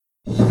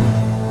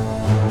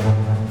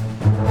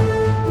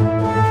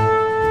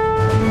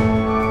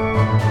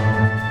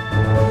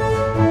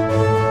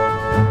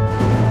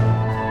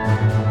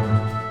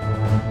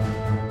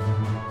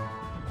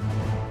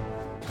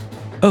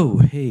Oh,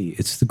 hey,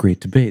 it's the Great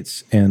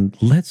Debates, and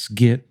let's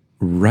get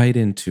right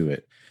into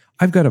it.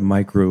 I've got a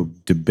micro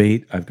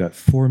debate. I've got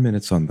 4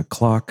 minutes on the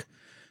clock.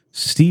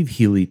 Steve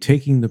Healy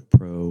taking the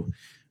pro.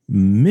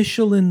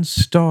 Michelin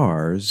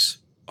stars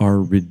are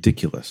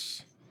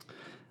ridiculous.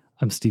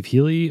 I'm Steve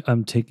Healy.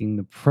 I'm taking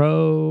the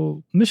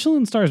pro.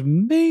 Michelin stars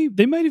might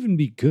even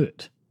be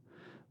good,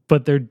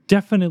 but they're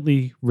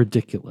definitely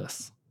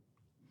ridiculous.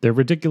 They're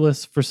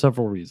ridiculous for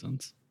several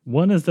reasons.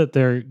 One is that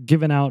they're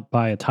given out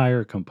by a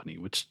tire company,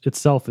 which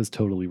itself is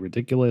totally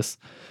ridiculous.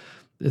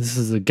 This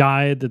is a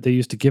guide that they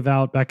used to give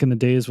out back in the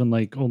days when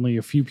like only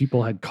a few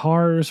people had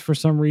cars for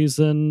some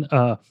reason.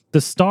 The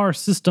star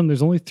system,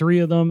 there's only 3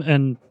 of them,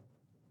 and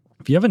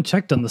if you haven't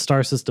checked on the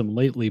star system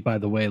lately, by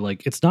the way,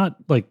 like it's not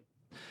like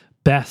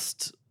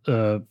best,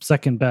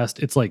 second best.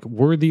 It's like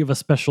worthy of a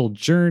special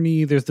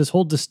journey. There's this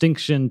whole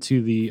distinction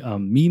to the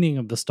meaning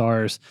of the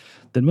stars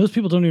that most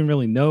people don't even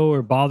really know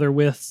or bother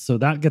with. So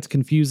that gets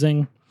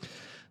confusing.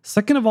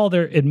 Second of all,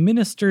 they're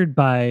administered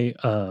by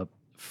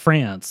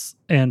France,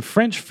 and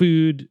French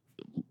food.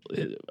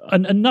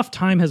 Enough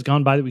time has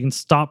gone by that we can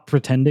stop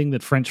pretending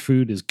that French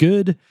food is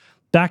good.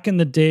 Back in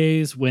the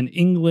days when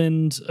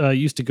England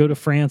used to go to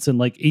France in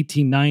like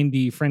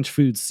 1890, French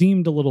food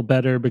seemed a little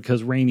better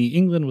because rainy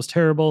England was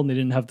terrible and they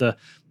didn't have the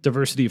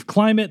diversity of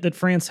climate that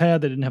France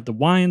had. They didn't have the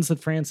wines that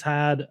France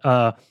had.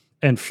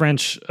 And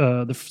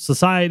the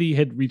society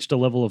had reached a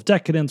level of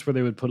decadence where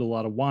they would put a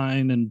lot of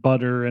wine and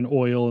butter and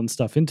oil and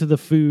stuff into the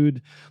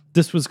food.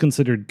 This was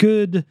considered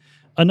good.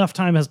 Enough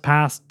time has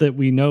passed that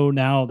we know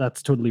now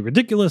that's totally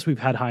ridiculous. We've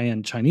had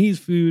high-end Chinese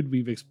food.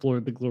 We've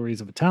explored the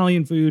glories of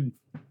Italian food,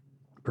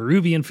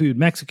 Peruvian food,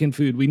 Mexican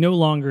food. We no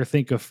longer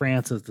think of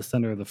France as the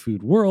center of the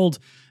food world.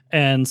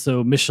 And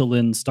so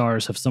Michelin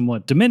stars have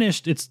somewhat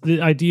diminished. It's the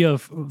idea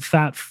of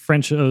fat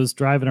Frenchos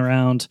driving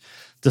around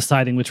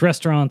deciding which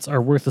restaurants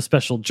are worth a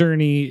special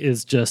journey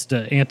is just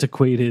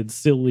antiquated,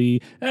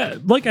 silly,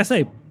 like I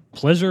say,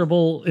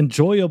 pleasurable,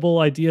 enjoyable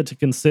idea to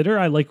consider.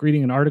 I like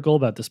reading an article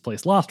about this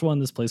place lost one,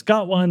 this place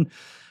got one,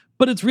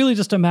 but it's really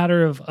just a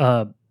matter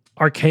of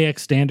archaic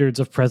standards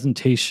of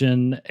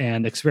presentation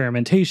and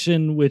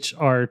experimentation, which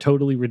are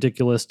totally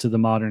ridiculous to the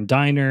modern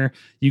diner.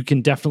 You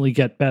can definitely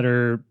get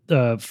better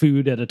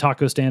food at a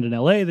taco stand in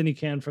LA than you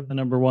can from the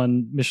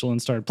 #1 Michelin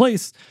starred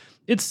place.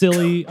 It's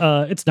silly.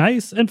 It's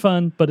nice and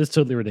fun, but it's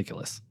totally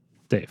ridiculous.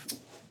 Dave.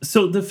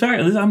 So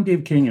I'm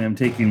Dave King and I'm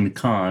taking the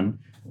con.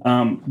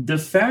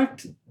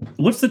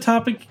 What's the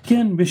topic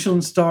again?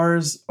 Michelin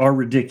stars are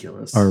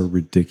ridiculous. Are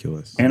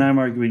ridiculous. And I'm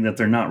arguing that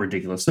they're not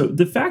ridiculous. So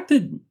the fact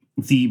that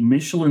the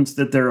Michelins,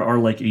 that there are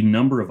like a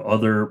number of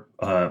other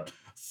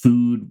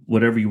food,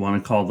 whatever you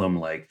want to call them,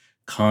 like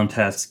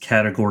contests,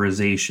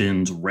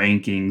 categorizations,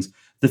 rankings,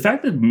 the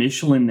fact that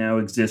Michelin now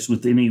exists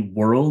within a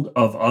world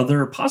of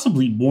other,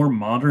 possibly more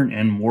modern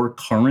and more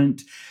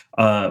current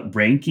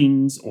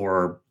rankings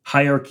or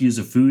hierarchies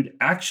of food,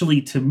 actually,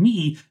 to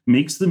me,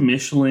 makes the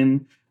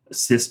Michelin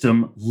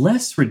system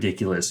less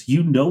ridiculous.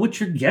 You know what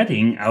you're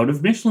getting out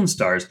of Michelin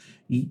stars.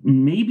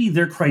 Maybe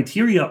their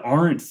criteria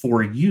aren't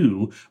for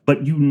you,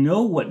 but you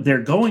know what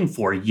they're going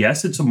for.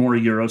 Yes, it's a more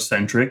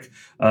Eurocentric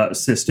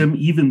system,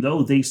 even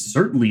though they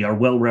certainly are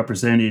well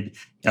represented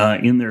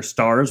in their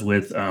stars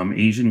with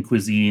Asian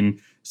cuisine,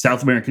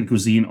 South American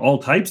cuisine, all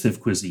types of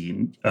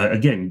cuisine.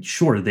 Again,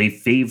 sure, they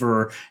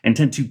favor and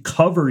tend to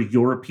cover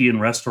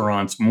European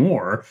restaurants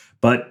more,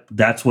 but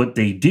that's what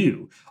they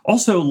do.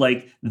 Also,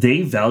 like,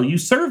 they value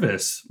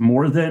service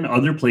more than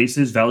other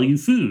places value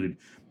food.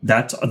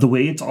 That's the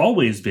way it's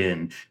always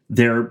been.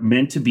 They're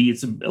meant to be,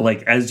 it's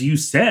like, as you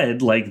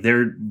said, like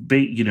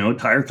a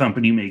tire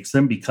company makes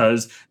them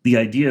because the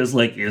idea is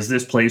like, is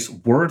this place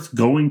worth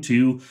going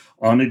to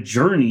on a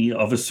journey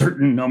of a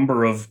certain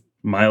number of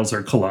miles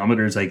or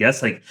kilometers, I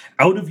guess, like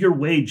out of your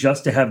way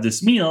just to have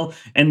this meal?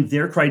 And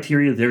their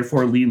criteria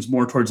therefore leans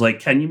more towards like,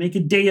 can you make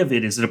a day of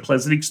it? Is it a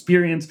pleasant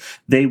experience?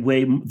 They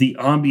weigh the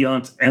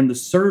ambiance and the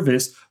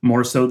service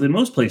more so than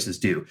most places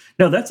do.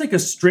 Now, that's like a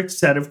strict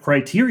set of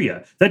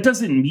criteria. That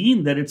doesn't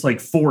mean that it's like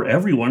for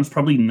everyone. It's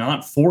probably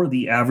not for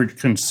the average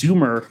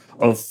consumer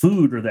of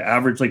food or the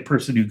average like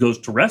person who goes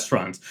to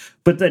restaurants.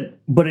 But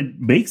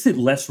it makes it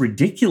less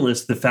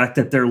ridiculous, the fact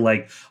that they're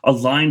like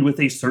aligned with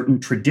a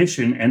certain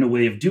tradition and a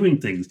way of doing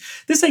things.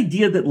 This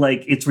idea that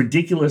like it's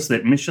ridiculous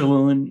that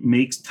Michelin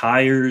makes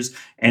tires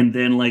and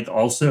then like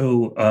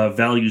also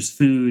values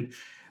food.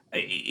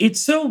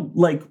 It's so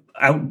like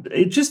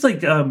it's just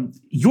like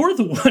you're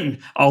the one,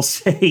 I'll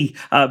say,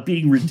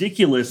 being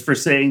ridiculous for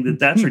saying that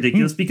that's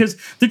ridiculous, because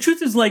the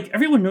truth is like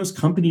everyone knows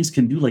companies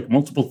can do like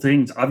multiple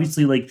things.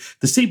 Obviously, like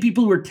the same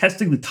people who are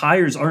testing the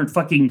tires aren't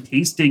fucking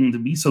tasting the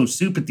miso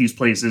soup at these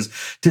places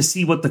to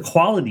see what the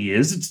quality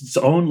is. It's its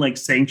own like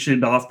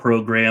sanctioned off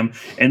program,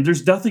 and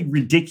there's nothing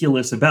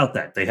ridiculous about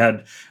that. They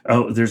had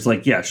there's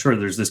like, yeah, sure,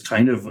 there's this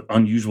kind of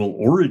unusual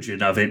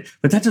origin of it,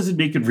 but that doesn't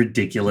make it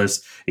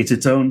ridiculous. It's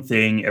its own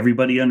thing.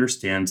 Everybody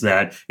understands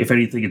that. If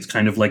anything, it's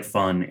kind of like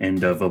fun.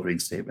 End of opening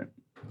statement.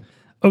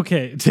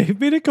 Okay, Dave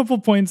made a couple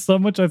points,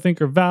 some which I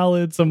think are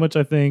valid, some which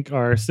I think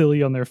are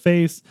silly on their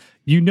face.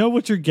 You know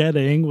what you're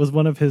getting was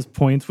one of his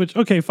points, which,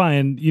 okay,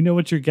 fine. You know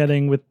what you're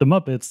getting with the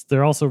Muppets.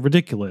 They're also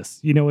ridiculous.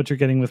 You know what you're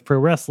getting with pro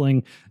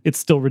wrestling. It's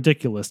still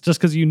ridiculous. Just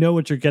because you know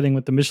what you're getting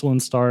with the Michelin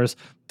stars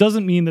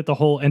doesn't mean that the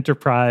whole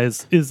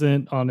enterprise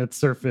isn't on its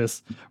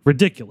surface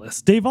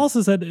ridiculous. Dave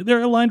also said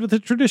they're aligned with the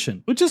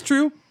tradition, which is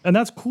true. And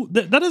that's cool.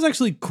 That is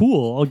actually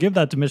cool. I'll give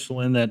that to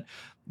Michelin that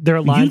they're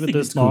aligned with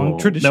this long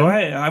tradition. No,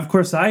 of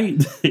course, I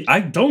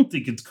don't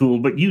think it's cool,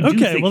 but you do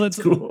think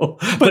it's cool.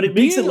 But it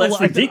makes it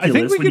less ridiculous. I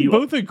think we can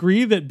both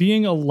agree that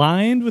being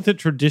aligned with a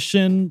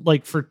tradition,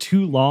 like for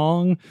too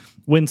long,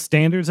 when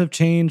standards have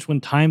changed, when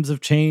times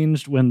have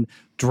changed, when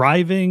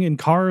driving in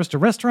cars to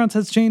restaurants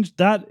has changed,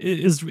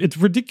 it's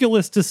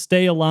ridiculous to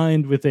stay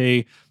aligned with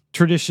a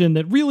tradition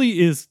that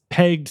really is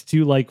pegged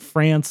to like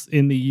France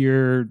in the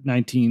year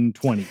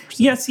 1920.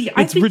 Yeah, see,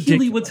 I think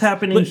really what's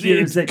happening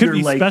here is that could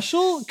be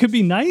special, could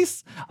be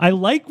nice. I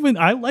like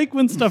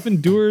when stuff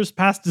endures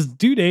past its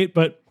due date,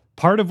 but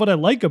part of what I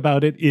like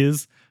about it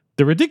is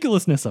the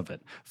ridiculousness of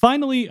it.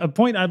 Finally, a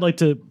point I'd like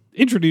to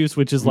introduce,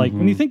 which is like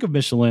when you think of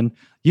Michelin,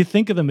 you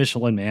think of the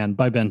Michelin Man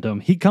by Bentham.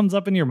 He comes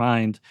up in your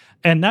mind,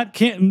 and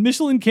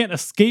Michelin can't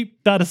escape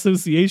that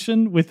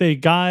association with a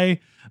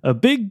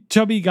big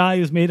chubby guy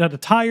who's made out of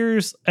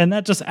tires, and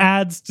that just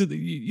adds to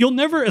you'll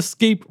never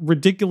escape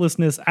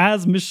ridiculousness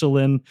as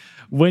Michelin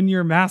when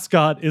your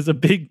mascot is a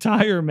big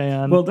tire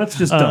man. Well, that's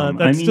just dumb.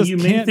 You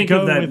may think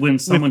of that when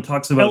someone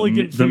talks about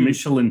the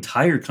Michelin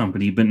tire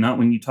company, but not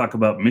when you talk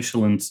about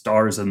Michelin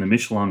stars and the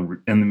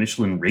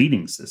Michelin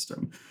rating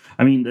system.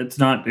 I mean, that's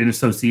not an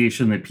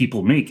association that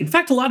people make. In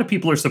fact, a lot of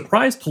people are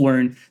surprised to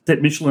learn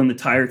that Michelin, the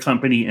tire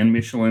company, and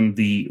Michelin,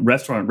 the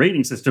restaurant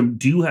rating system,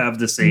 do have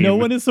the same. No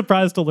one is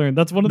surprised to learn.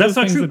 That's one of those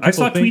things that people I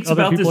saw tweets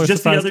about this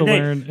just the other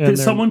day.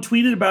 Someone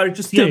tweeted about it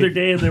just the other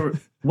day, and they were,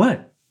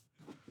 what?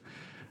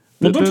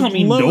 Well, don't tell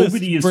me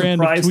nobody is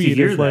surprised to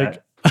hear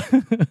that.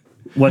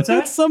 What's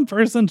that? It's some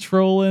person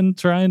trolling,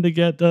 trying to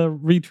get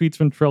retweets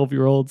from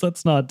 12-year-olds.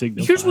 That's not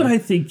dignified. Here's what I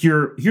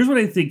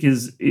think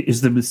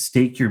is the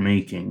mistake you're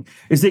making,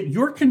 is that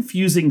you're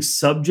confusing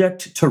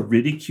subject to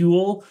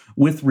ridicule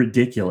with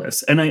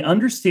ridiculous. And I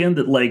understand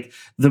that like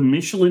the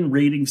Michelin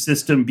rating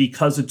system,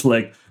 because it's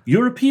like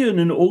European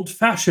and old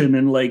fashioned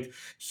and like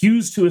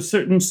hews to a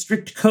certain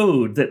strict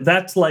code,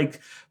 that's like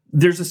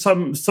there's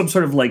some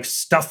sort of like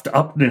stuffed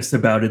upness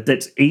about it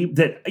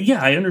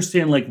I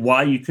understand like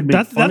why you could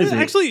make fun of it. That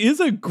actually is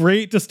a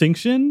great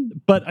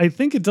distinction, but I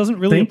think it doesn't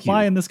really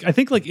apply in this. I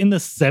think like in the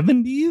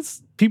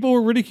 70s, people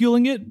were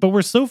ridiculing it, but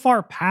we're so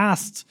far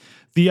past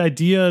the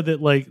idea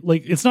that like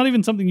it's not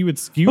even something you would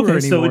skewer anymore.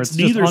 So it's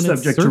neither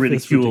subject to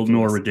ridicule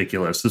nor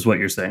ridiculous, is what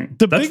you're saying.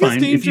 The biggest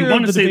danger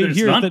of the debate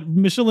here is that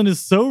Michelin is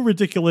so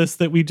ridiculous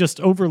that we just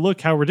overlook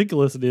how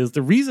ridiculous it is.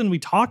 The reason we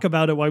talk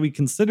about it, why we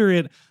consider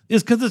it,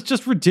 is because it's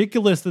just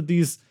ridiculous that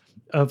these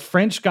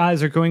French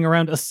guys are going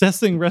around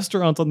assessing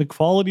restaurants on the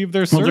quality of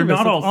their service. Well, they're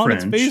not all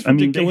French. I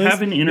mean, they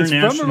have an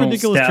international it's from a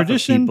ridiculous staff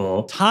tradition. Of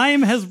people.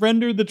 Time has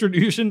rendered the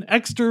tradition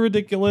extra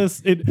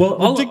ridiculous.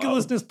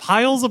 Ridiculousness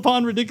piles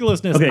upon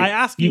ridiculousness. Okay, I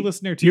ask you,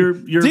 listener, to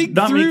you're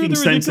not making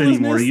sense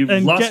anymore. You've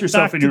lost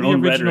yourself in your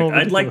own rhetoric.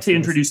 I'd like to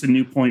introduce a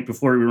new point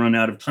before we run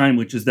out of time,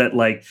 which is that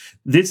like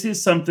this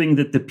is something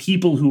that the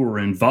people who are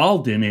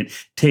involved in it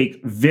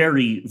take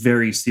very,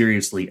 very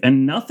seriously,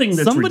 and nothing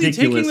that's ridiculous.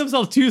 Somebody taking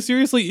themselves too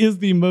seriously is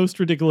the most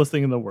ridiculous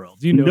thing in the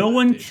world. You know, no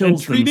one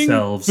kills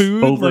themselves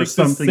over like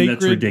something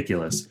that's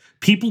ridiculous.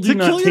 People do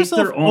not take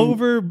their own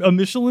over a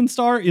Michelin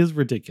star is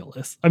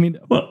ridiculous. I mean,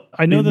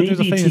 I know that there's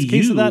a famous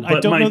case of that.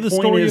 I don't know the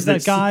story of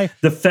that guy.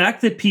 The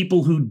fact that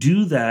people who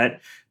do that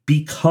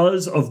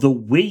because of the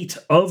weight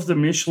of the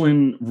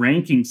Michelin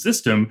ranking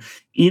system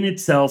in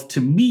itself, to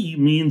me,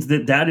 means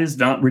that is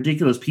not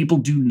ridiculous. People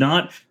do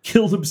not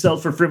kill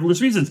themselves for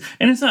frivolous reasons.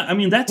 And it's not, I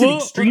mean, that's an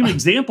extreme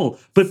example,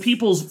 but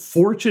people's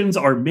fortunes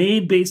are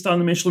made based on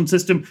the Michelin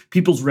system,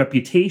 people's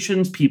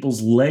reputations,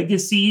 people's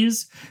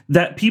legacies,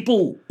 that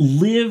people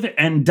live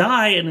and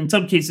die. And in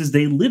some cases,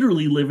 they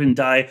literally live and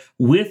die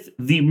with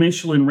the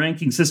Michelin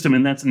ranking system.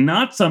 And that's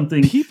not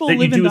something that you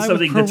do with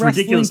something that's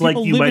ridiculous, like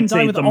you might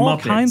say the all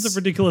Muppets. Kinds of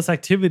ridiculous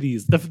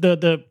activities.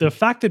 The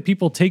fact that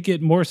people take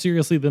it more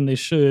seriously than they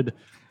should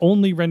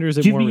only renders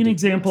it more ridiculous. Give me an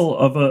example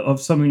of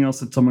something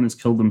else that someone has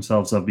killed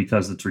themselves of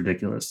because it's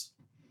ridiculous.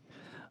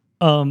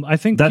 I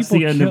think that's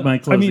the end of my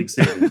closing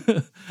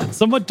statement.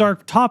 Somewhat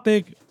dark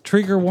topic,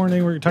 trigger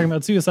warning. We're talking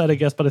about suicide, I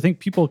guess, but I think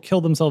people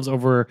kill themselves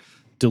over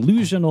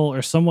delusional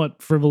or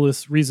somewhat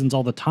frivolous reasons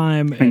all the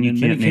time. And in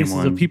many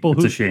cases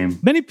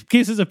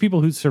of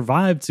people who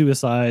survived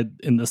suicide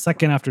in the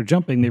second after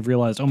jumping, they've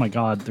realized, oh my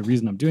God, the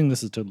reason I'm doing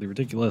this is totally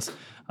ridiculous.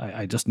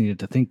 I just needed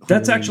to think clearly.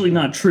 That's actually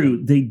not true.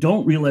 They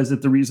don't realize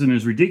that the reason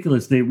is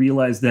ridiculous. They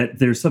realize that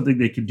there's something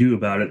they could do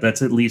about it.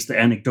 That's at least the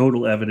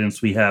anecdotal evidence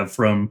we have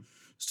from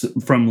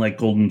like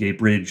Golden Gate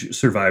Bridge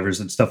survivors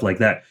and stuff like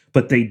that.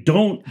 But the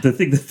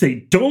thing that they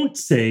don't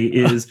say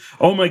is,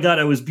 oh my God,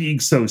 I was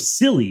being so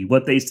silly.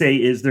 What they say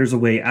is there's a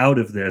way out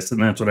of this.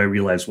 And that's what I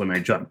realized when I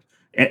jumped.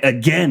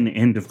 Again,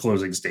 end of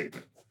closing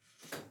statement.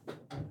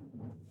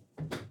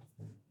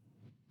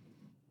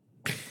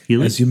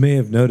 Healy? As you may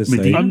have noticed,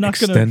 Medina? I'm not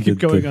going to keep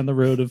going on the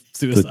road of the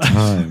suicide.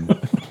 time.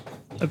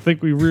 I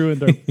think we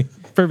ruined our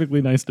perfectly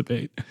nice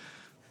debate.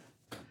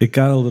 It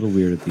got a little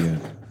weird at the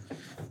end.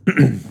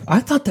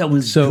 I thought that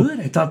was good.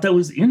 I thought that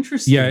was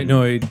interesting. Yeah,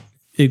 no,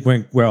 it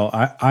went well.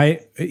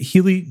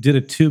 Healy did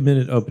a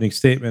 2-minute opening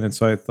statement, and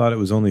so I thought it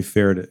was only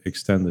fair to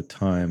extend the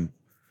time.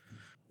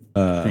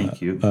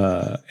 Thank you.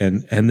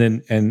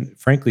 And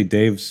frankly,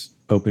 Dave's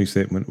opening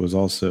statement was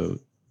also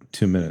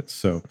 2 minutes.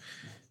 So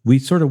we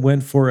sort of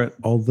went for it,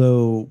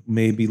 although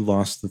maybe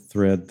lost the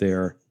thread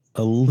there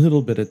a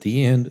little bit at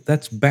the end.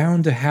 That's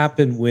bound to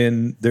happen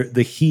when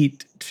the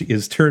heat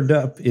is turned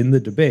up in the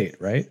debate,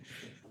 right?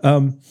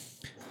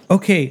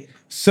 Okay,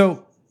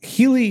 so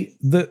Healy,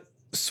 the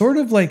sort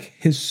of like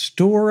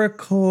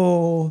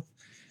historical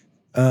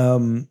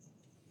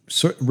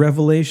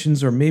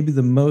revelations are maybe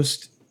the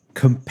most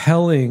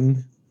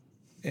compelling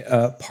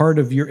part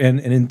of your and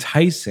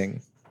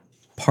enticing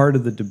part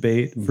of the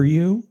debate for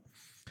you.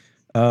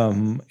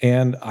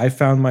 And I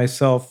found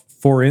myself,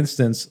 for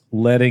instance,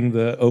 letting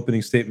the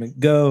opening statement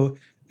go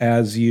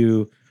as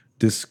you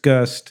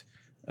discussed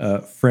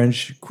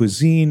French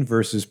cuisine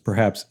versus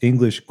perhaps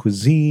English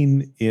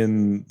cuisine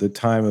in the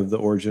time of the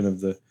origin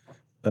of the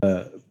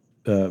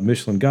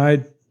Michelin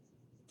Guide.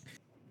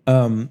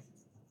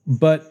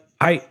 But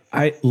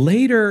I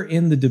later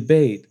in the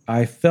debate,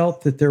 I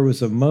felt that there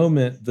was a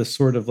moment, the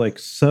sort of like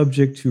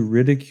subject to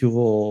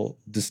ridicule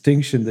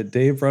distinction that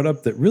Dave brought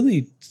up, that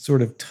really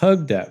sort of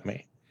tugged at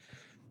me.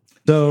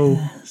 So,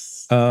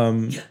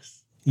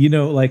 Yes. you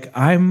know, like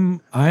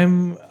I'm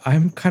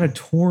kind of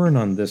torn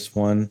on this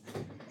one.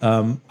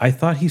 I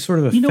thought he sort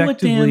of You know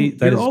what, effectively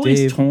Dan? You're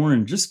always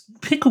torn.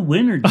 Just pick a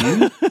winner,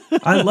 dude.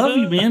 I love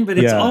you, man, but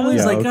it's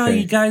always like, oh,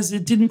 you guys,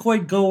 it didn't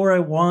quite go where I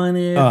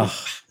wanted.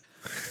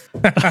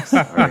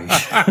 Sorry.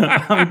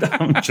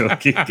 I'm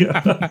joking.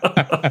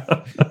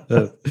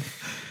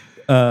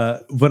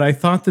 But I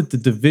thought that the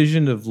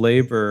division of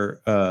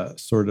labor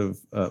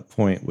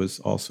point was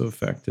also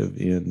effective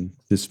in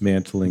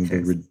dismantling the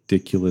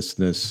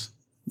ridiculousness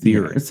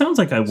theory. Yeah, it sounds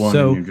like I won,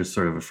 and you're just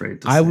sort of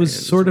afraid to say I was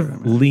it, sort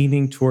of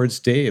leaning towards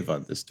Dave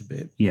on this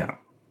debate. Yeah.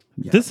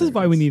 This is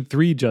why we need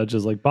 3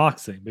 judges like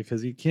boxing,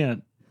 because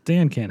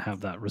Dan can't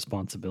have that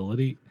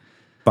responsibility.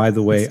 By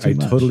the way, I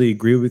totally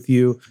agree with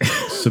you.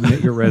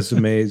 Submit your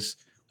resumes.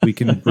 We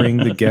can bring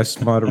the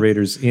guest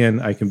moderators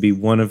in. I can be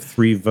one of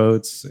 3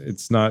 votes.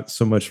 It's not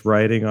so much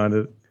writing on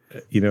it,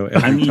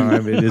 every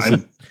time. It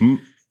isn't,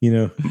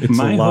 it's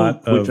a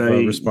lot of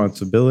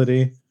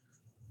responsibility.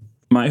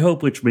 My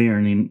hope, which may or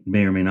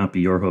may not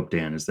be your hope,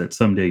 Dan, is that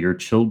someday your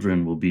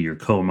children will be your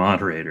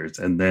co-moderators,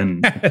 and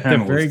then a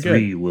panel of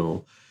 3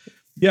 will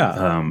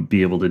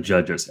be able to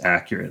judge us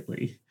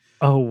accurately.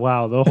 Oh,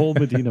 wow. The whole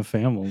Medina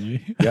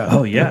family. Yeah.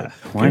 Oh, yeah.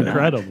 Why not?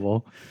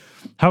 Incredible.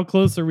 How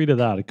close are we to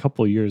that? A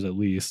couple of years at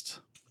least.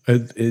 A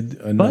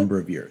number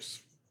of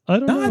years. I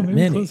don't know. Maybe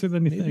many. Closer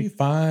than you Maybe think.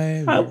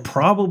 5. I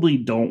probably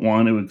don't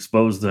want to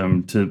expose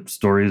them to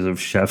stories of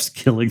chefs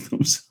killing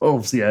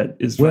themselves yet.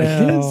 Kids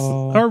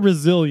are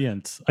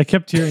resilient. I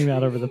kept hearing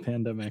that over the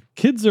pandemic.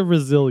 Kids are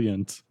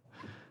resilient.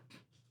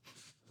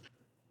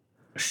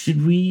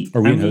 Should we?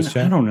 Are we in host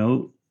chat? I don't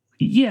know.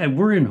 Yeah,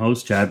 we're in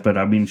host chat, but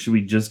I mean, should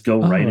we just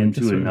go right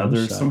into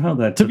another? Somehow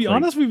that. To be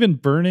honest, we've been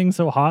burning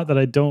so hot that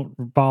I don't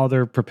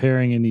bother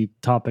preparing any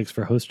topics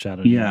for host chat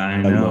anymore. Yeah,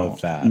 I know. I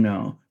love that.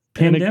 No,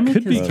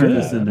 pandemic has turned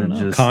us into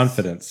just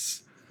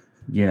confidence.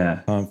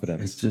 Yeah,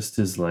 confidence. It just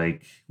is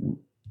like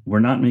we're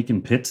not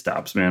making pit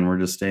stops, man. We're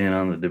just staying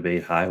on the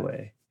debate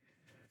highway.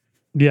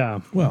 Yeah,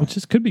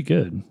 which could be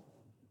good.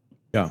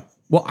 Yeah.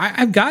 Well,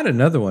 I've got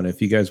another one.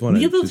 If you guys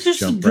want to just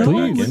jump right back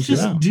into let's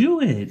just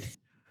do it.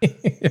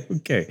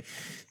 Okay.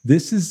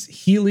 This is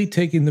Healy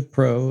taking the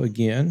pro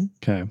again.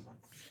 Okay.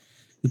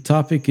 The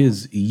topic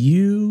is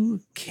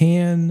you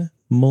can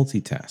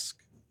multitask.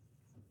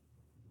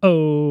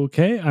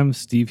 Okay. I'm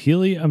Steve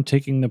Healy. I'm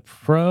taking the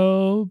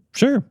pro.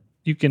 Sure.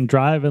 You can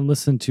drive and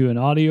listen to an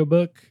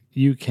audiobook.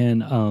 You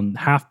can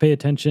half pay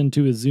attention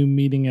to a Zoom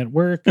meeting at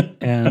work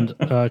and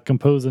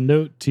compose a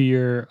note to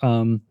your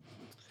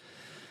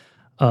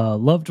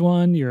loved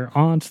one, your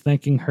aunt,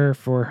 thanking her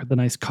for the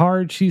nice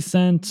card she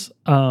sent.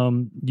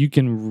 You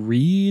can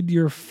read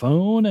your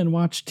phone and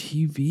watch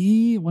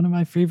TV. One of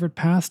my favorite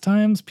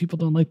pastimes. People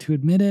don't like to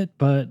admit it,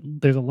 but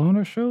there's a lot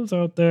of shows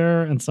out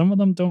there, and some of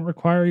them don't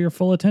require your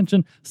full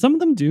attention. Some of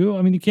them do.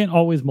 I mean, you can't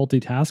always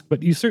multitask,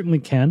 but you certainly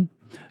can.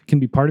 It can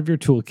be part of your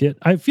toolkit.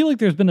 I feel like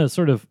there's been a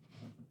sort of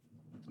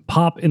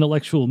pop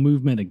intellectual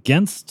movement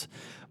against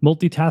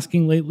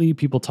multitasking lately.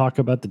 People talk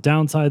about the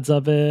downsides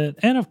of it.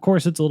 And of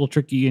course, it's a little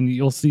tricky, and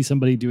you'll see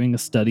somebody doing a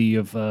study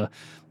of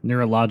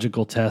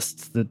neurological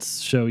tests that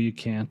show you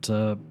can't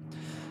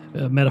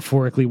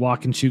metaphorically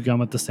walk and chew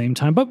gum at the same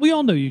time. But we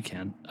all know you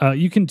can.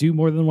 You can do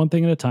more than one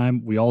thing at a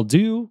time. We all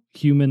do.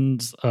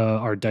 Humans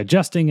are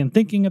digesting and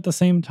thinking at the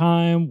same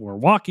time. We're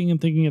walking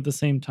and thinking at the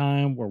same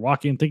time. We're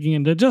walking and thinking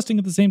and digesting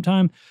at the same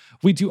time.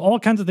 We do all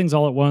kinds of things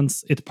all at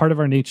once. It's part of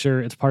our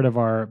nature. It's part of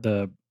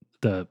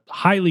the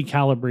highly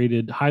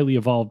calibrated, highly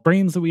evolved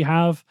brains that we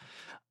have.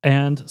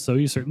 And so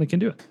you certainly can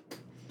do it.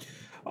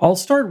 I'll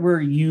start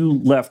where you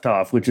left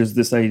off, which is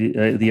this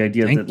idea, the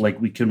idea Thank that like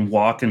we can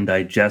walk and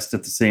digest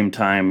at the same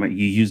time.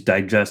 You use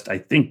digest, I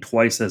think,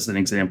 twice as an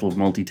example of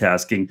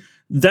multitasking.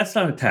 That's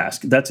not a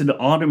task. That's an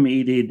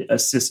automated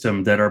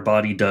system that our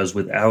body does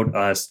without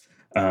us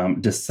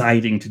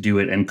deciding to do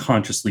it and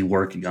consciously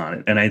working on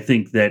it. And I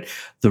think that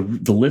the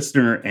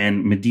listener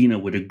and Medina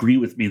would agree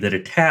with me that a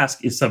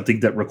task is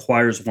something that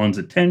requires one's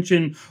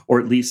attention,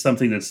 or at least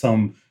something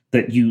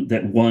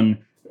that one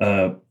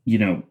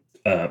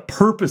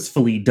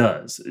purposefully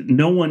does.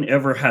 No one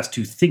ever has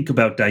to think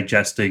about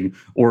digesting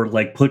or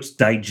like puts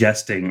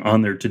digesting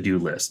on their to-do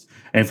list.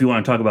 And if you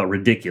want to talk about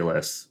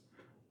ridiculous,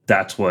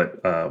 that's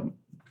what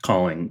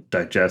calling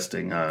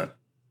digesting a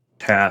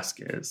task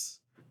is.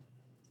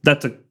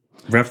 That's a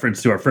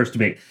reference to our first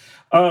debate.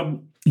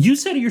 You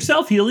said it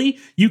yourself, Healy.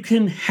 You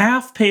can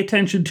half pay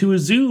attention to a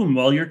Zoom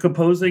while you're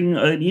composing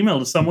an email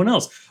to someone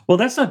else. Well,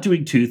 that's not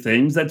doing two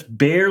things. That's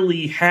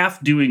barely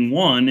half doing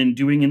one and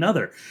doing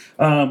another.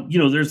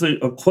 There's a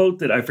quote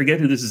that I forget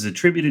who this is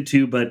attributed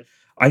to, but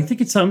I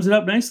think it sums it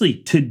up nicely.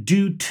 To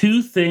do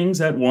two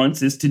things at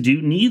once is to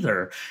do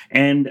neither.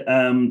 And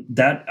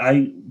that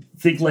I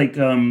think like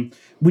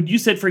when you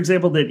said, for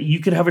example, that you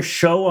could have a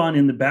show on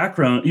in the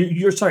background,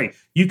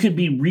 you could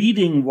be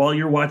reading while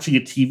you're watching a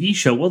TV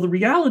show. Well, the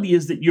reality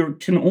is that you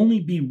can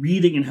only be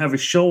reading and have a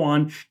show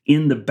on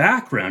in the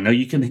background. Now,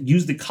 you can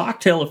use the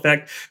cocktail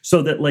effect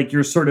so that like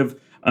you're sort of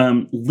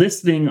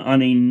listening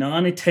on a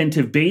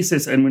non-attentive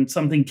basis, and when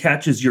something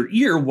catches your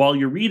ear while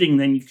you're reading,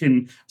 then you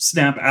can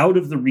snap out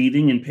of the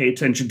reading and pay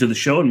attention to the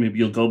show, and maybe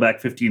you'll go back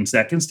 15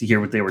 seconds to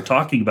hear what they were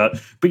talking about,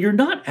 but you're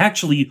not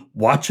actually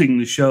watching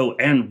the show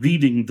and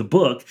reading the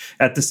book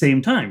at the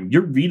same time.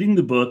 You're reading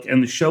the book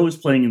and the show is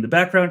playing in the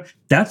background.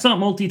 That's not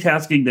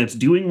multitasking. That's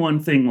doing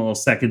one thing while a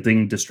second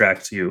thing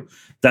distracts you.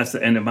 That's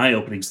the end of my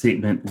opening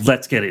statement.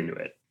 Let's get into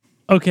it.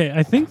 Okay,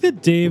 I think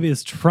that Dave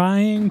is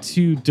trying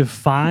to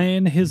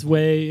define his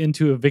way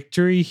into a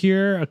victory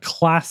here, a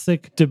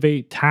classic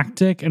debate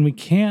tactic, and we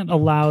can't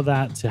allow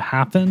that to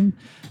happen.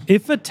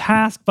 If a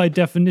task by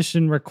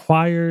definition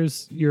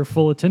requires your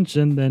full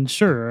attention, then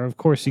sure, of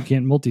course you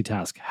can't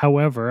multitask.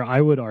 However, I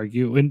would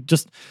argue, and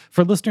just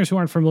for listeners who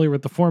aren't familiar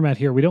with the format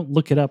here, we don't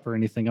look it up or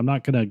anything. I'm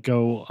not going to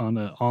go on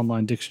an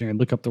online dictionary and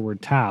look up the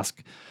word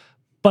task.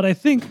 But I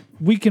think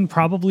we can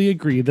probably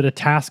agree that a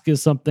task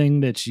is something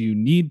that you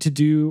need to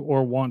do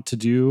or want to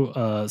do,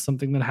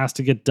 something that has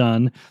to get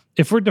done.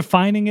 If we're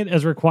defining it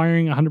as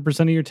requiring 100%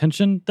 of your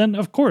attention, then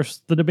of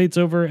course the debate's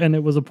over and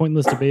it was a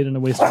pointless debate and a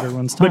waste of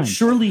everyone's time. But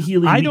surely,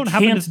 Healy, we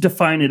can't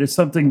define it as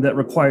something that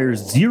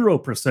requires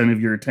 0% of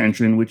your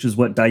attention, which is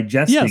what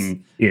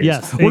digesting is.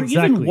 Yes, or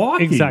exactly, even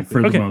walking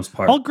for the most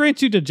part. I'll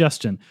grant you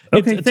digestion.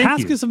 Okay, a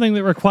task is something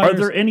that requires. Are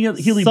there any other,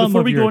 Healy,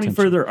 before we go any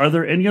further, are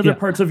there any other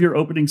parts of your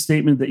opening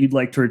statement that you'd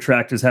like to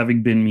retract as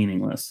having been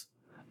meaningless?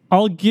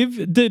 I'll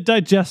give the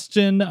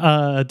digestion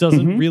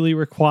doesn't really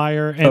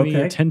require any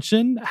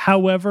attention.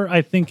 However,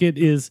 I think it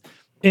is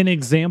an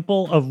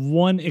example of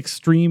one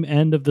extreme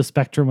end of the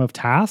spectrum of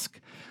task.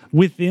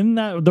 Within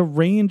that, the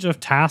range of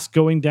tasks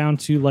going down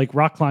to like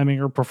rock climbing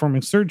or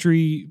performing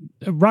surgery,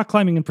 rock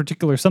climbing in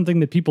particular, something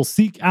that people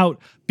seek out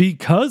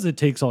because it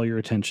takes all your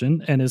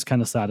attention and is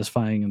kind of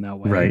satisfying in that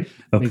way. Right.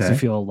 Okay. Makes you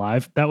feel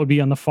alive. That would be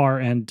on the far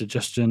end,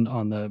 digestion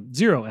on the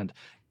zero end.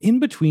 In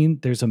between,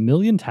 there's a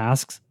million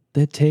tasks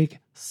that take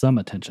some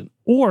attention,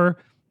 or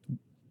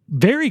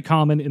very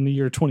common in the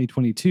year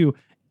 2022,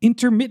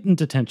 intermittent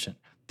attention.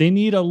 They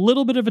need a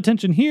little bit of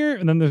attention here,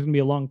 and then there's going to be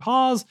a long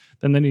pause,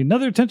 then they need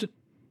another attention.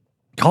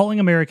 Calling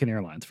American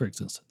Airlines, for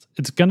instance,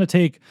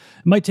 it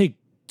might take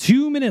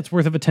 2 minutes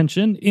worth of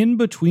attention in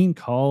between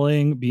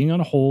calling, being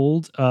on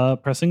hold,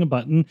 pressing a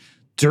button.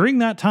 During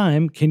that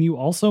time, can you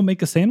also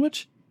make a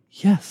sandwich?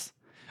 Yes.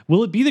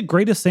 Will it be the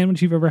greatest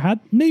sandwich you've ever had?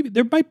 Maybe.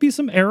 There might be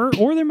some error,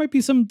 or there might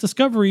be some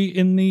discovery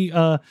in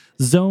the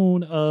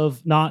zone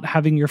of not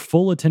having your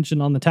full attention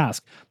on the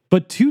task.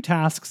 But two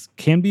tasks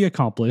can be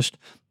accomplished.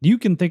 You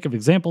can think of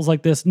examples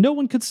like this. No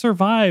one could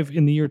survive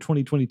in the year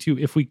 2022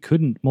 if we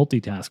couldn't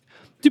multitask.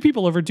 Do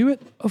people overdo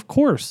it? Of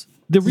course.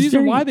 The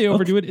reason why they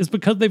overdo it is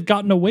because they've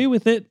gotten away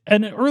with it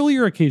at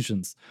earlier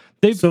occasions.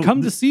 They've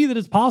come to see that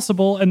it's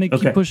possible, and they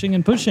keep pushing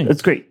and pushing.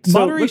 That's great.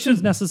 Moderation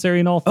is necessary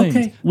in all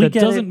things. That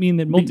doesn't mean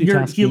that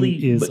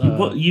multitasking is...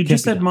 you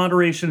just said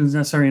moderation is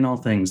necessary in all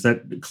things.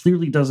 That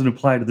clearly doesn't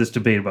apply to this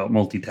debate about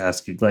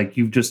multitasking. Like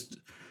you're just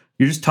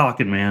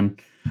talking, man.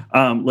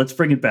 Let's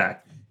bring it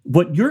back.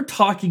 What you're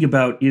talking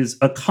about is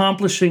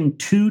accomplishing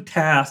two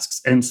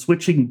tasks and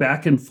switching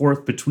back and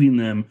forth between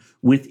them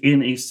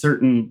within a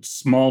certain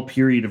small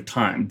period of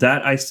time.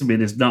 That, I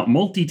submit, is not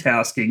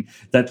multitasking.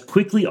 That's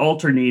quickly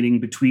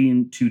alternating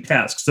between two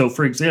tasks. So,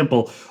 for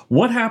example,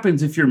 what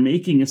happens if you're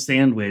making a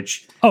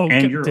sandwich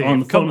and you're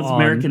on the phone with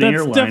American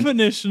Airlines? That's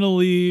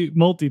definitionally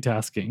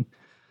multitasking.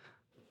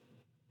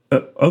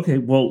 Okay,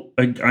 well,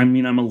 I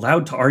mean, I'm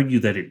allowed to argue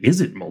that it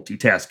isn't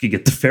multitasking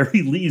at the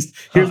very least.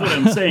 Here's what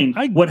I'm saying.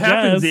 What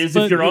happens is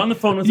if you're on the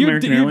phone with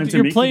American Airlines and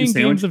you're making playing a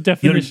sandwich, games of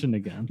definition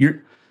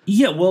again.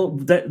 Yeah, well,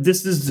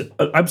 this is.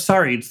 I'm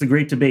sorry, it's the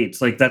great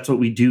debates. Like that's what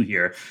we do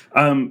here.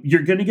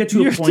 You're going to get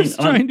to You're a point. just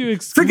trying to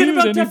Forget exclude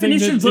about anything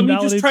definitions. that Let me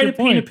just invalidates try your to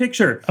paint a point.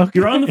 picture. Okay.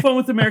 You're on the phone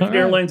with American All right.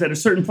 Airlines. At a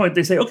certain point,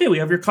 they say, "Okay, we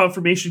have your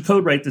confirmation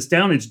code. Write this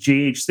down. It's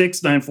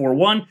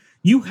JH6941."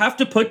 You have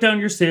to put down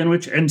your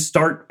sandwich and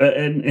start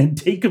and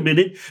take a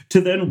minute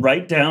to then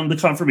write down the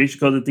confirmation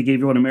code that they gave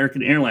you on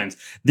American Airlines.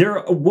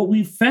 What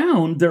we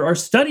found, there are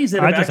studies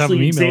that I have just have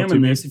actually them email it to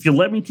examined me. this. If you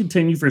let me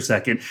continue for a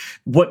second,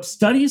 what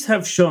studies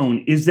have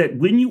shown is that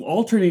when you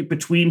alternate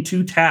between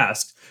two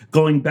tasks,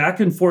 going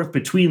back and forth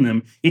between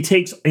them, it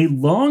takes a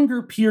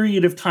longer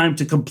period of time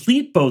to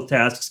complete both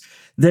tasks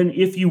than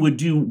if you would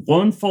do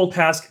one full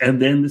task and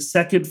then the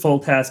second full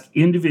task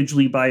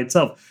individually by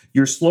itself.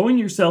 You're slowing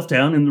yourself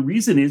down, and the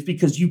reason is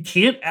because you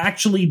can't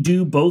actually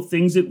do both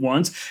things at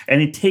once,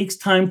 and it takes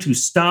time to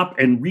stop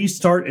and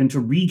restart and to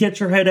re-get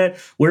your head at,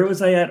 where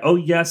was I at? Oh,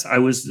 yes, I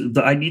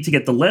need to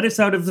get the lettuce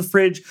out of the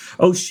fridge.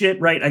 Oh,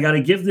 shit, right, I got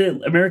to give the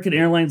American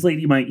Airlines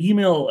lady my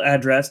email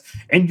address,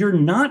 and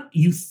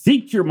you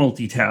think you're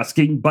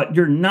multitasking, but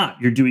you're not.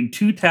 You're doing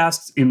two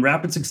tasks in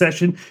rapid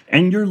succession,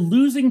 and you're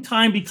losing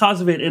time because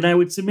of it, and I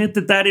would submit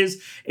that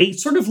is a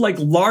sort of like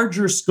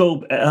larger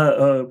scope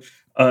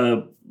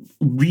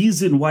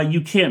reason why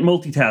you can't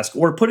multitask.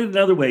 Or put it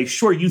another way,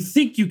 sure, you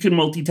think you can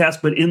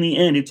multitask, but in the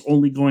end, it's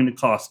only going to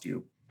cost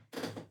you.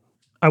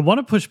 I want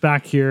to push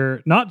back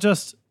here, not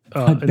just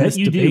I in bet this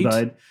you debate, do,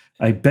 bud.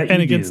 I bet you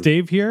and against do.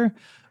 Dave here,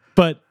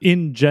 but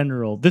in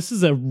general. This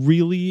is a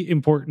really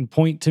important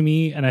point to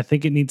me, and I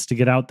think it needs to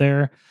get out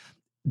there.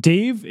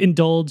 Dave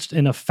indulged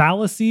in a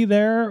fallacy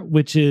there,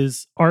 which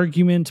is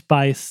argument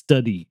by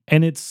study.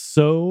 And it's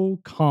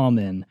so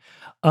common,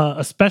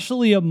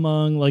 especially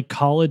among like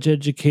college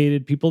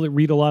educated people that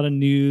read a lot of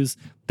news.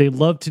 They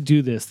love to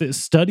do this. The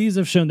studies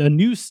have shown, a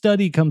new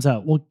study comes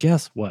out. Well,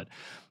 guess what?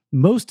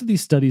 Most of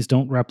these studies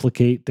don't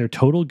replicate. They're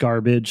total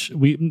garbage.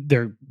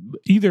 They're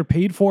either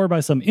paid for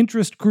by some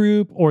interest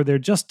group, or they're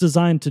just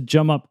designed to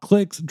drum up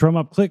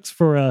clicks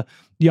for a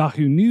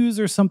Yahoo News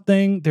or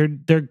something.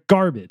 They're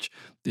garbage.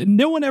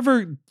 No one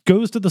ever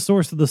goes to the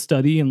source of the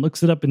study and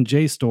looks it up in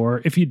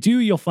JSTOR. If you do,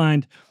 you'll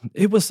find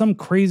it was some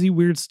crazy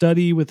weird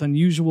study with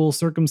unusual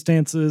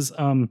circumstances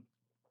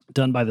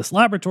done by this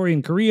laboratory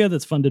in Korea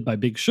that's funded by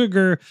Big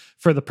Sugar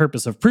for the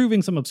purpose of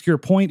proving some obscure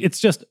point. It's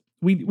just,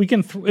 we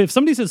can, if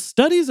somebody says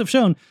studies have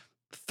shown,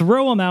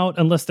 throw them out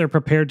unless they're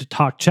prepared to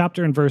talk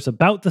chapter and verse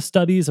about the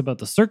studies, about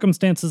the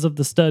circumstances of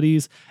the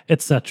studies,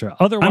 etc.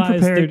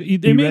 Otherwise,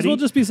 they may as well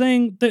just be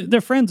saying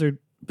they're friends or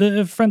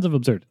friends of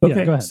absurd. Okay,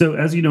 yeah, go ahead. So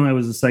as you know, I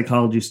was a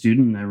psychology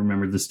student, and I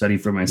remember the study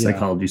from my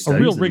psychology studies.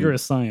 A real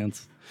rigorous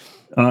science.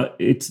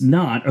 It's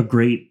not a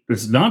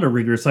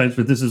rigorous science,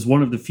 but this is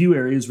one of the few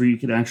areas where you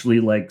can actually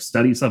like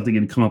study something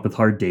and come up with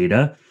hard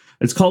data.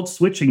 It's called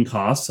switching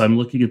costs. I'm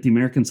looking at the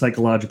American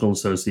Psychological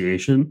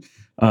Association.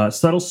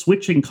 Subtle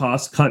switching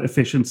costs cut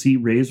efficiency,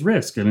 raise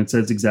risk. And it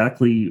says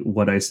exactly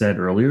what I said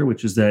earlier,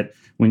 which is that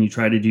when you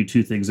try to do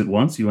two things at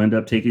once, you end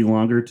up taking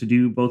longer to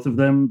do both of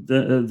them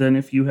than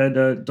if you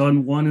had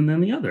done one and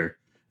then the other.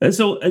 And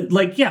so,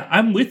 yeah,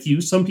 I'm with you.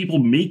 Some people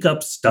make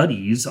up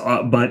studies,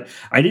 but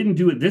I didn't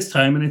do it this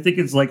time. And I think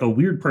it's like a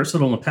weird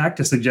personal attack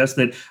to suggest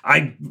that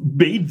I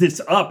made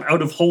this up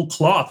out of whole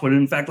cloth. When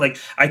in fact, like,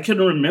 I can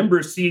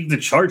remember seeing the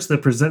charts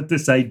that present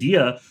this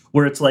idea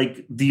where it's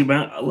like the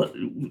amount,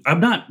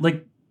 I'm not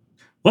like,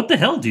 what the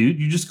hell,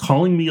 dude? You're just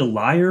calling me a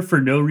liar for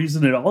no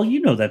reason at all?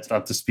 You know that's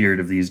not the spirit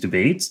of these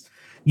debates.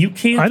 You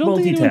can't multitask. I don't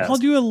think anyone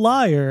called you a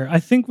liar.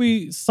 I think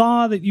we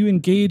saw that you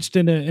engaged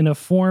in a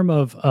form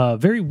of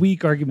very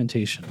weak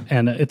argumentation,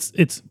 and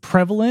it's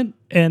prevalent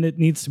and it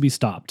needs to be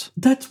stopped.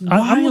 That's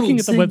wild. I'm looking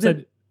at the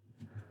website.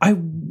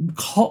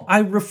 I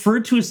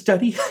referred to a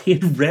study I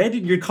had read,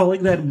 and you're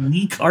calling that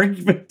weak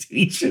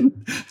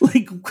argumentation?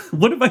 Like,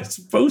 what am I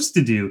supposed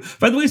to do?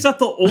 By the way, it's not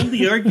the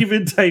only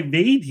argument I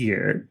made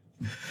here.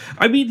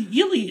 I mean,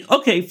 really,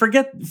 okay,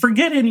 forget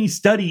any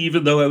study,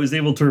 even though I was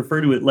able to refer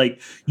to it. Like,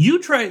 you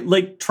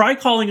try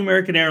calling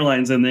American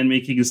Airlines and then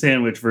making a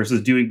sandwich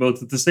versus doing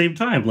both at the same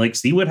time. Like,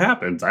 see what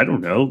happens. I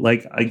don't know.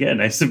 Like, again,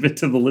 I submit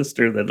to the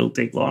listener that it'll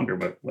take longer,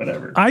 but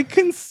whatever. I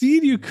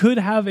concede you could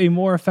have a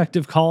more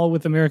effective call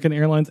with American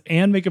Airlines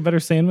and make a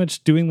better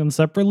sandwich doing them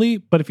separately.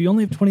 But if you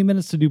only have 20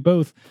 minutes to do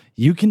both,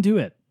 you can do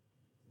it.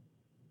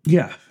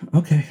 Yeah.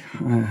 Okay.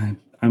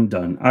 I'm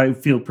done. I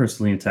feel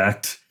personally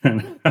attacked.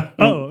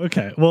 Oh,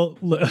 okay. Well,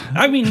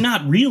 I mean,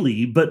 not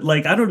really, but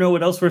like, I don't know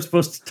what else we're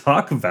supposed to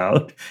talk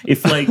about.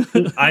 If like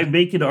I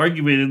make an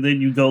argument and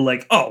then you go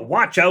like, oh,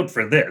 watch out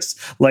for this.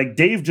 Like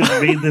Dave just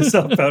made this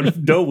up out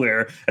of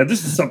nowhere. And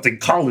this is something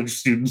college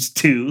students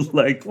do.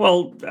 Like,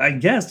 well, I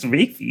guess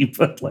maybe,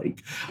 but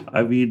like,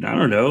 I mean, I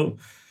don't know.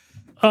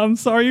 I'm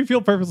sorry you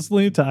feel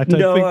personally attacked.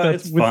 No, I think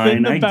that's it's within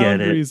fine. the I get it.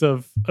 boundaries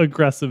of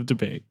aggressive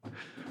debate.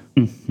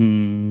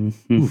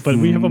 Mm-hmm. But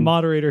we have a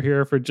moderator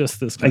here for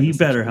just this kind You of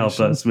better help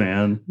us,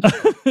 man.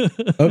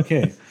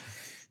 Okay.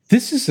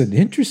 This is an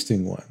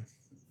interesting one.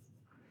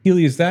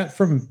 Healy, is that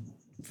from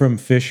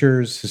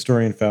Fisher's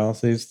Historian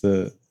Fallacies,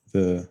 the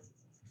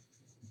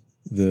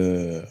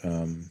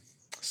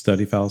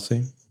study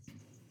fallacy?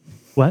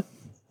 What?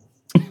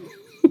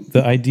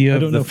 The idea I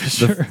of don't know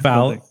Fisher.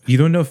 You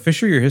don't know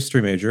Fisher, you're a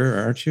history major,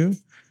 aren't you?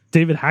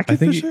 David Hackett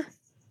Fisher?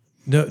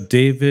 No,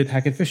 David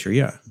Hackett Fisher,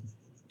 yeah.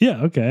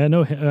 Yeah, okay. I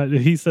know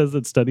he says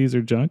that studies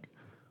are junk.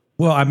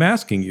 Well, I'm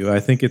asking you. I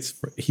think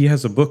he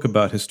has a book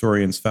about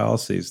historians'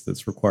 fallacies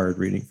that's required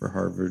reading for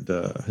Harvard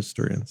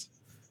history students.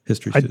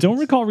 I don't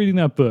recall reading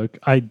that book.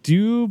 I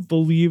do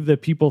believe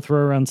that people throw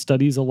around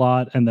studies a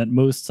lot and that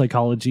most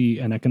psychology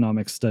and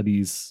economic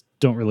studies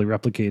don't really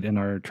replicate in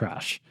our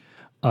trash.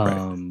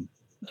 Right.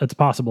 It's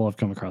possible I've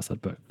come across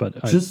that book, but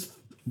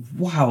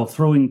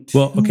throwing two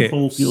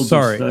whole fields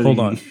of study. Hold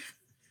on.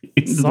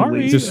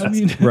 Sorry,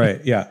 right,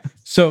 yeah.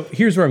 So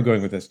here's where I'm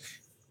going with this.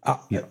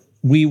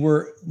 We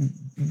were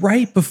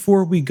right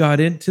before we got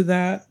into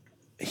that.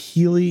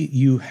 Healy,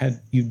 you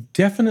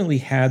definitely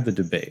had the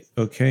debate.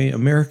 Okay,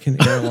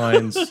 American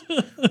Airlines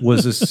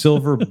was a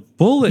silver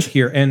bullet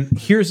here, and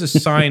here's a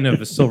sign of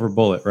a silver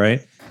bullet.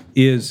 Right?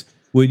 Is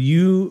when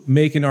you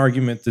make an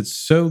argument that's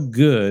so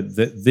good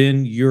that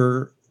then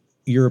your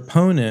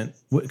opponent,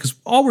 because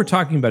all we're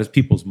talking about is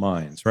people's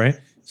minds, right?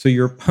 So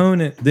your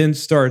opponent then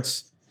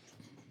starts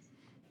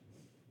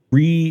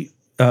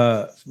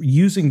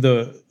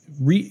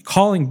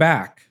calling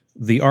back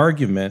the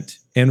argument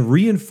and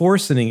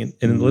reinforcing it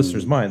in the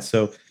listener's mind.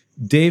 So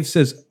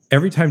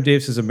every time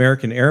Dave says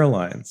American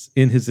Airlines,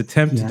 in his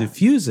attempt to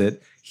diffuse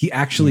it, he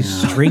actually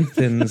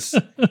strengthens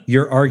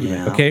your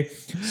argument. Yeah. Okay.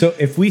 So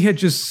if we had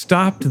just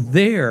stopped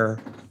there,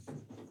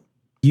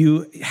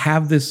 you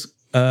have this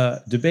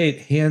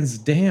debate hands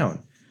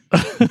down.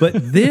 But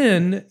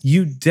then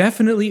you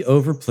definitely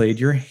overplayed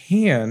your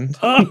hand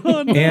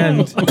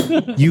and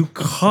you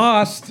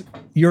cost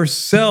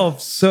yourself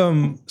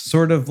some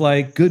sort of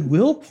like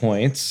goodwill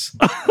points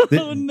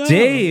that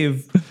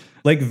Dave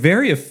like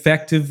very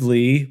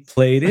effectively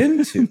played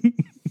into.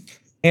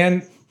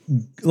 And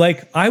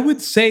like I would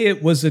say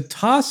it was a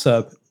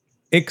toss-up,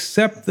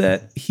 except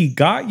that he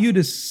got you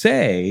to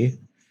say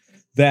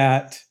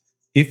that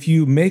if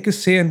you make a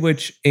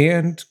sandwich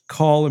and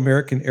call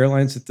American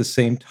Airlines at the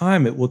same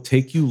time, it will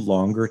take you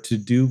longer to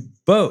do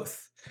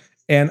both.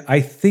 And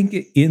I think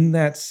in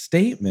that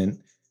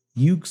statement,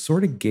 you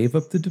sort of gave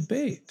up the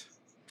debate.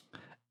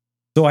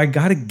 So I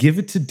got to give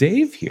it to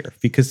Dave here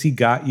because he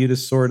got you to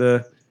sort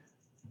of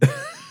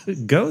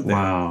go there.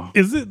 Wow.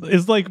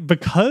 Is like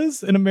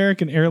because an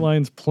American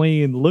Airlines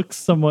plane looks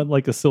somewhat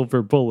like a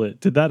silver bullet,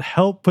 did that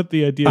help put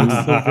the idea of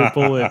silver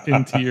bullet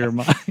into your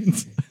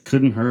mind?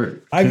 Couldn't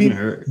hurt.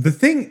 The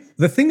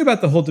thing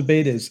about the whole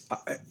debate is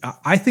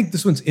I think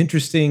this one's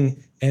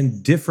interesting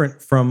and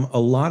different from a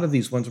lot of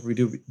these ones we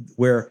do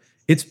where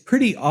it's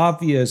pretty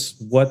obvious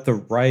what the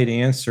right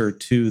answer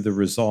to the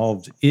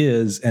resolved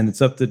is, and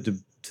it's up to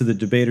the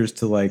debaters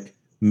to like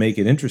make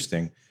it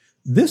interesting.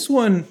 This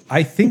one,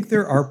 I think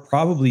there are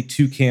probably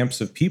two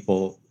camps of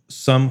people,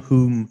 some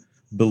whom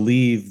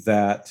believe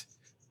that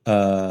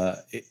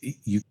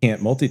you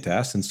can't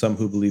multitask and some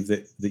who believe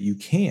that you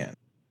can.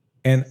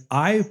 And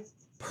I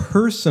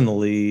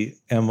personally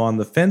am on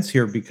the fence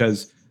here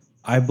because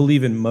I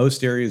believe in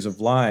most areas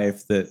of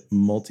life that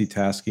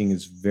multitasking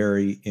is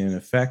very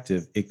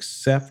ineffective,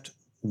 except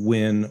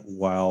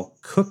while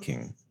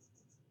cooking.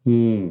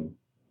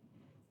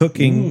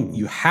 Cooking,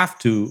 you have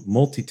to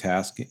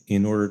multitask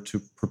in order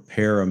to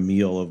prepare a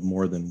meal of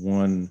more than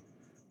one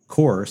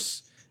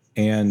course,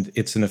 and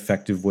it's an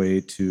effective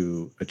way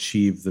to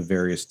achieve the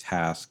various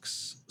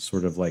tasks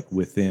sort of like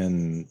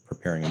within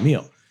preparing a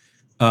meal.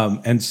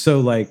 And so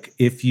like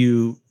if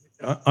you,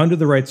 under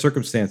the right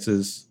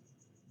circumstances,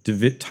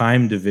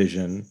 time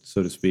division,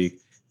 so to speak,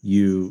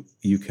 you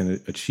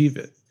can achieve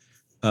it.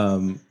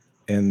 All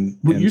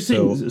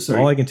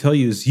I can tell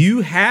you is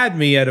you had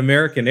me at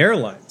American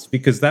Airlines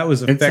because that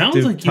was effective. It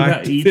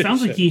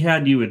sounds like he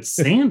had you at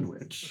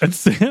sandwich. At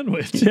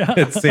sandwich, yeah.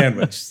 At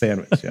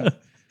sandwich, yeah.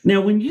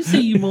 Now, when you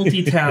say you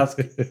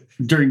multitask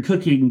during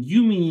cooking,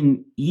 you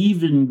mean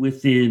even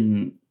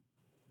within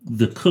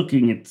the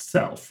cooking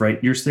itself,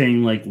 right? You're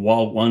saying like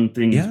while one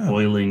thing is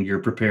boiling, you're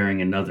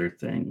preparing another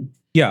thing.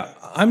 Yeah,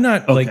 I'm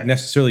not like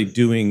necessarily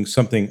doing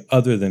something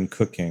other than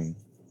cooking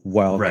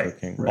while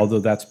cooking, although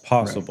that's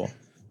possible. Right.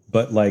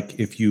 But like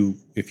if you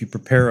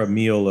prepare a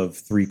meal of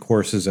 3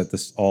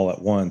 courses all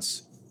at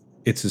once,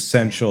 it's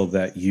essential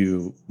that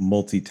you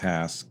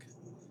multitask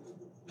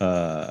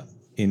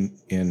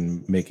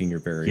in making your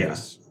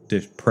various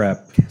dish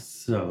prep.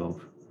 So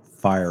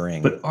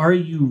firing. But are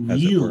you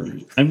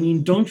really? I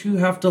mean, don't you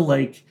have to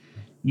like?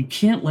 You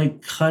can't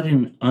like cut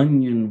an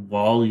onion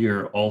while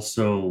you're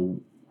also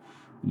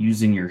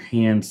using your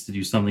hands to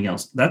do something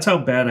else. That's how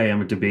bad I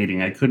am at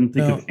debating. I couldn't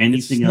think of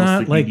anything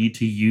else that like you need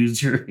to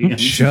use your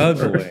hands.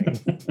 Juggling.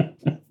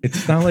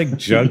 It's not like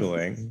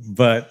juggling,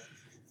 but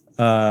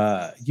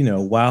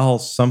while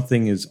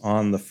something is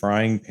on the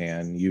frying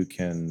pan, you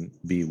can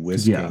be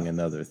whisking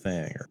another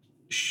thing.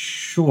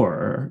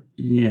 Sure.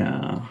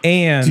 Yeah.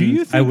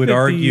 And I would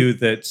argue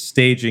that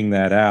staging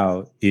that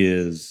out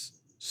is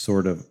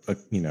sort of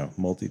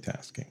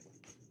multitasking.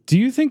 Do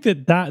you think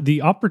that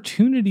the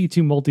opportunity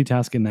to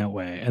multitask in that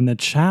way and the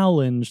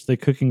challenge that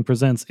cooking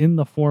presents in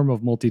the form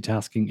of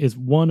multitasking is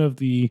one of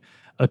the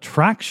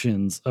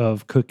attractions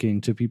of cooking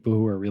to people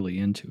who are really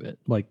into it?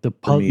 Like the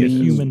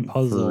human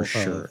puzzle. For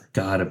sure.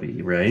 Gotta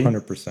be, right?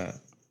 100%.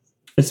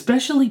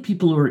 Especially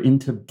people who are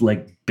into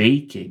like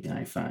baking,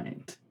 I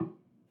find.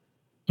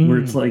 Where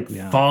it's like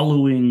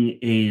following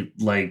a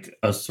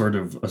sort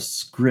of a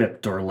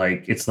script, or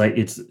like it's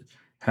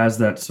has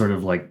that sort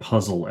of like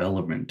puzzle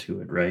element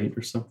to it, right?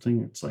 Or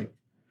something. It's like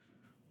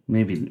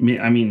maybe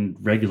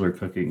regular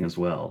cooking as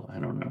well. I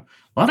don't know.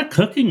 A lot of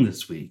cooking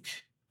this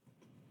week.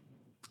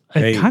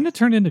 It kind of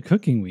turned into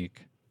cooking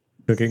week.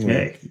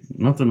 Hey,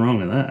 nothing wrong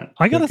with that.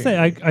 I gotta say,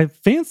 I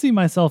fancy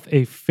myself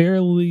a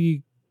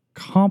fairly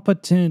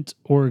competent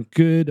or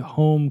good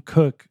home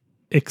cook,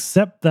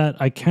 except that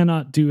I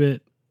cannot do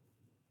it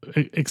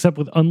except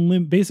with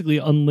basically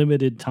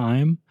unlimited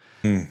time.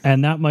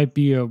 And that might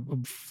be a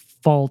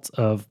fault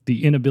of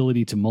the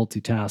inability to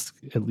multitask,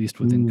 at least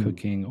within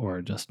cooking,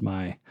 or just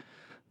my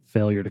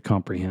failure to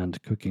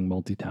comprehend cooking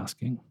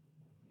multitasking.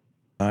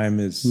 Time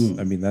is,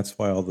 that's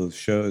why all those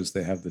shows,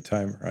 they have the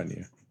timer on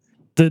you.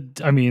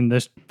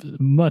 There's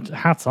much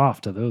hats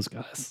off to those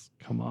guys.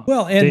 Come on.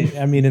 Well,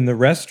 and in the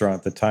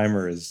restaurant, the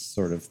timer is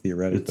sort of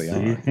theoretically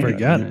on.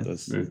 Forget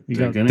it.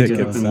 They're going to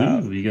get the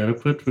move. You got to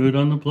put food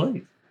on the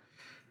plate.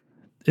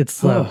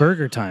 It's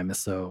Burger Time is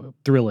so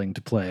thrilling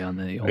to play on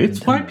the old It's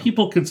Nintendo. why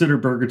people consider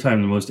Burger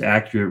Time the most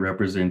accurate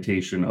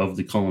representation of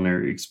the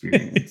culinary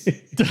experience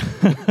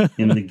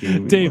in the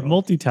gaming Dave,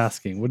 world.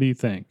 Multitasking. What do you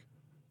think?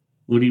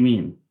 What do you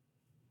mean?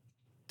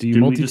 Do you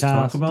Didn't multitask? we just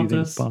talk about do you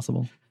think this? it's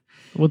possible?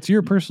 What's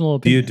your personal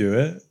Do you opinion? do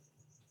it?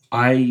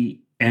 I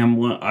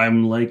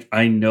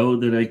know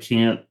that I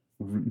can't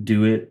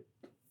do it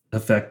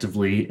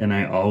effectively, and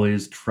I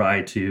always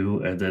try to,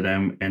 and then I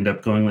end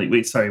up going like,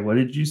 wait, sorry, what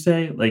did you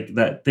say? Like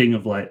that thing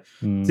of like,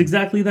 it's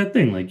exactly that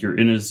thing. Like you're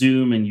in a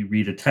Zoom and you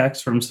read a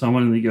text from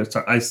someone and you go,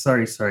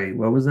 sorry,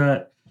 what was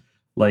that?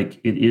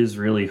 Like it is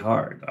really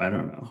hard. I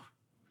don't know.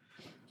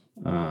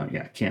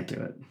 I can't do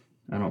it.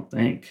 I don't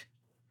think.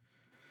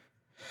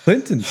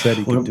 Clinton said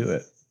he could do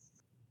it.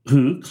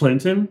 Who?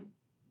 Clinton?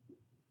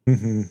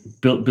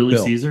 Billy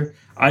Caesar.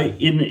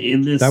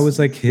 In this, that was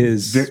like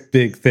his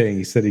big thing.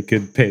 He said he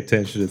could pay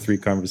attention to 3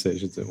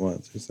 conversations at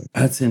once or something.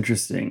 That's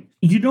interesting.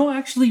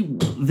 Actually,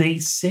 they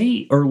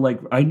say, or like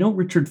I know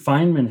Richard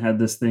Feynman had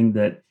this thing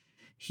that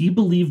he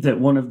believed that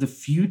one of the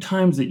few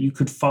times that you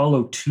could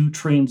follow 2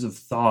 trains of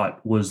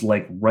thought was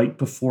like right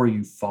before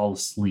you fall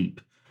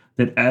asleep.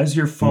 That as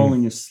you're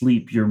falling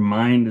asleep, your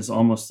mind is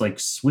almost like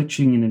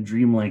switching in a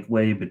dreamlike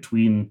way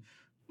between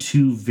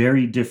 2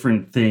 very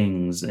different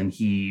things, and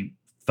he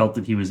felt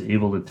that he was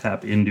able to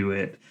tap into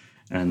it,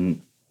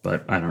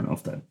 but I don't know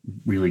if that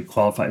really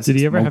qualifies. Did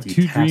he ever have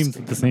 2 dreams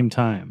at the same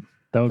time?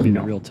 That would be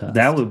the real test.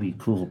 That would be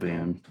cool,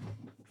 man.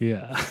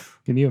 Yeah.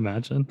 Can you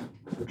imagine?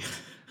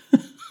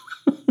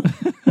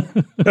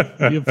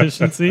 The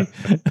efficiency.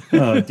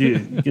 Oh,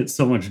 dude, you get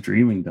so much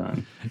dreaming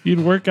done.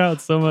 You'd work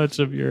out so much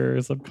of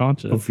your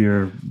subconscious. Of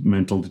your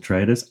mental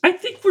detritus. I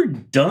think we're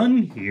done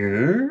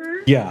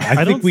here. Yeah,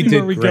 I think we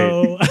did where great.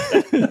 Go.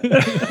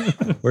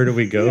 Where do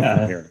we go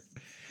from here?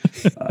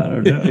 I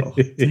don't know.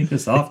 Take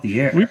us off the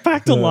air. We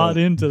packed a lot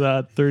into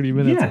that 30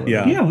 minutes.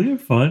 Yeah, we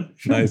had fun.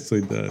 Sure.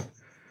 Nicely done.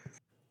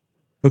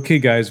 Okay,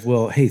 guys.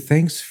 Well, hey,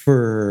 thanks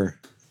for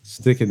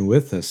sticking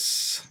with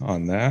us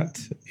on that.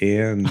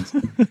 And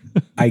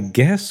I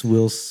guess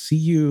we'll see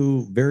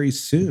you very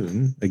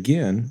soon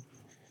again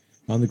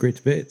on the Great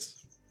Debates.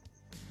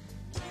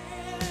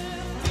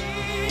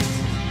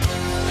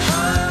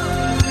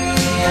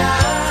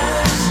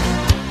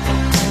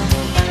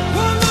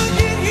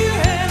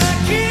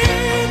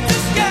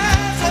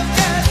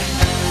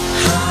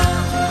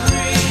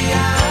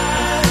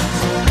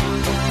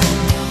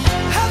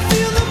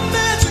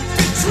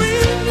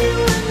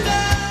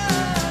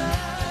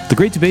 The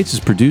Great Debates is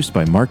produced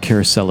by Mark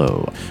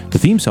Caracello. The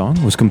theme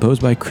song was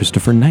composed by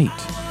Christopher Knight.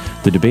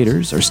 The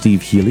debaters are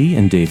Steve Healy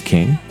and Dave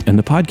King, and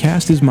the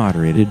podcast is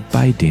moderated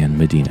by Dan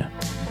Medina.